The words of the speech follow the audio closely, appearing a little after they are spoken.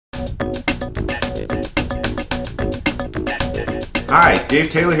Hi, Dave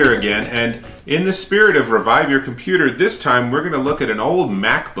Tayler here again, and in the spirit of Revive Your Computer, this time we're going to look at an old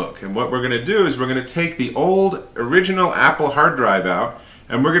MacBook. And what we're going to do is we're going to take the old original Apple hard drive out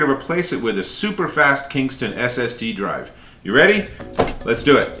and we're going to replace it with a super fast Kingston SSD drive. You ready? Let's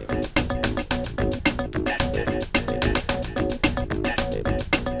do it.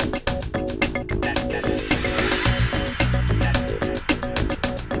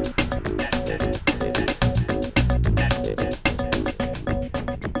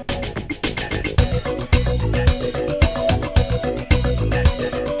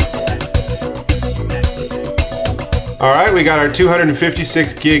 Alright, we got our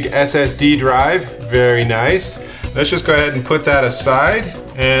 256 gig SSD drive. Very nice. Let's just go ahead and put that aside.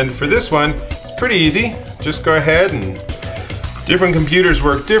 And for this one, it's pretty easy. Just go ahead and different computers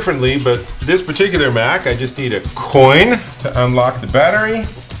work differently, but this particular Mac, I just need a coin to unlock the battery.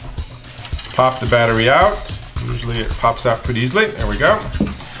 Pop the battery out. Usually it pops out pretty easily. There we go.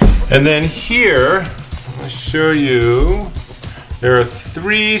 And then here, I'll show you, there are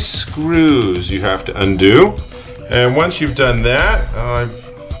 3 screws you have to undo. And once you've done that, I've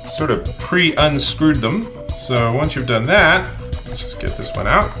sort of pre-unscrewed them. So once you've done that, let's just get this one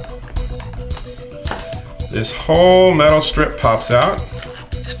out. This whole metal strip pops out.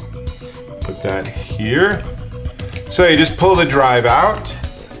 Put that here. So you just pull the drive out,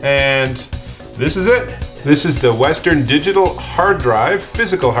 and this is it. This is the Western Digital hard drive,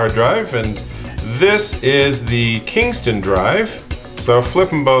 physical hard drive, and this is the Kingston drive. So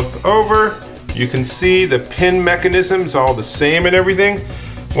flip them both over. You can see the pin mechanism's all the same and everything.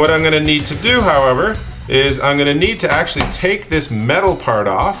 What I'm going to need to do, however, is I'm going to need to actually take this metal part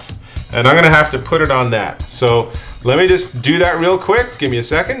off, and I'm going to have to put it on that. So let me just do that real quick. Give me a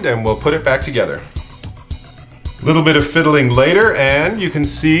second and we'll put it back together. A little bit of fiddling later, and you can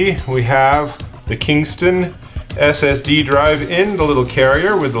see we have the Kingston SSD drive in the little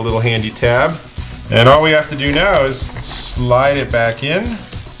carrier with the little handy tab. And all we have to do now is slide it back in.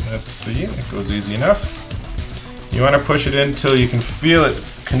 Let's see, it goes easy enough. You want to push it in until you can feel it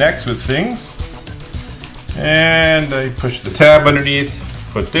connects with things. And I push the tab underneath,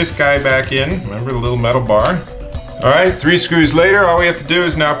 put this guy back in. Remember the little metal bar? Alright, 3 screws later, all we have to do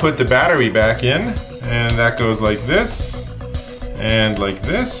is now put the battery back in. And that goes like this, and like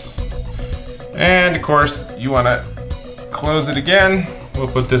this. And of course, you want to close it again. We'll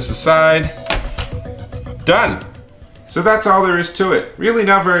put this aside. Done! So that's all there is to it. Really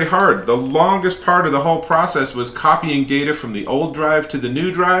not very hard. The longest part of the whole process was copying data from the old drive to the new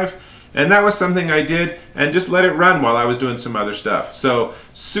drive, and that was something I did and just let it run while I was doing some other stuff. So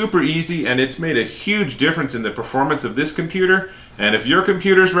super easy, and it's made a huge difference in the performance of this computer. And if your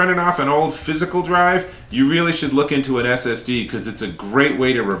computer's running off an old physical drive, you really should look into an SSD, because it's a great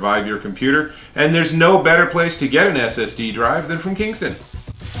way to revive your computer. And there's no better place to get an SSD drive than from Kingston.